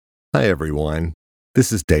Hi, everyone.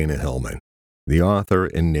 This is Dana Hillman, the author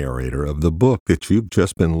and narrator of the book that you've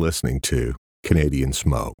just been listening to, Canadian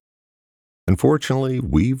Smoke. Unfortunately,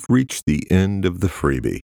 we've reached the end of the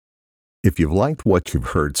freebie. If you've liked what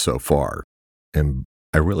you've heard so far, and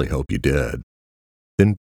I really hope you did,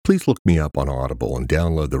 then please look me up on Audible and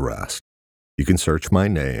download the rest. You can search my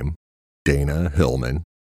name, Dana Hillman,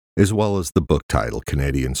 as well as the book title,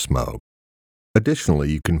 Canadian Smoke. Additionally,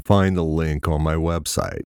 you can find the link on my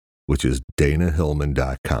website, which is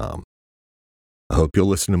danahillman.com. I hope you'll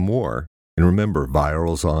listen to more, and remember,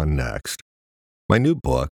 Viral's on next. My new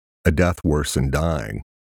book, A Death Worse Than Dying,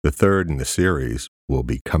 the third in the series, will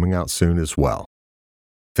be coming out soon as well.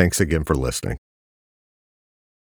 Thanks again for listening.